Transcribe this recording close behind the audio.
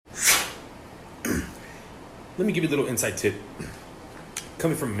Let me give you a little inside tip.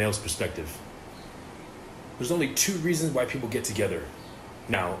 Coming from a male's perspective, there's only two reasons why people get together.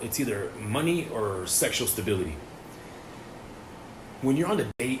 Now, it's either money or sexual stability. When you're on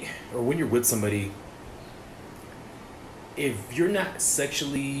a date or when you're with somebody, if you're not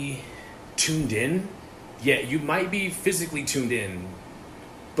sexually tuned in, yeah, you might be physically tuned in,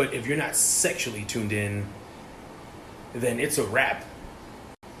 but if you're not sexually tuned in, then it's a wrap.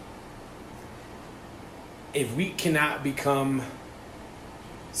 If we cannot become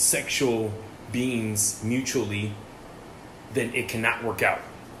sexual beings mutually, then it cannot work out.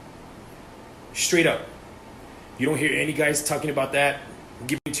 Straight up. You don't hear any guys talking about that. I'm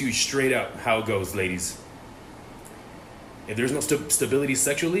giving it to you straight up how it goes, ladies. If there's no stability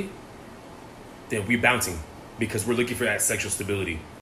sexually, then we're bouncing because we're looking for that sexual stability.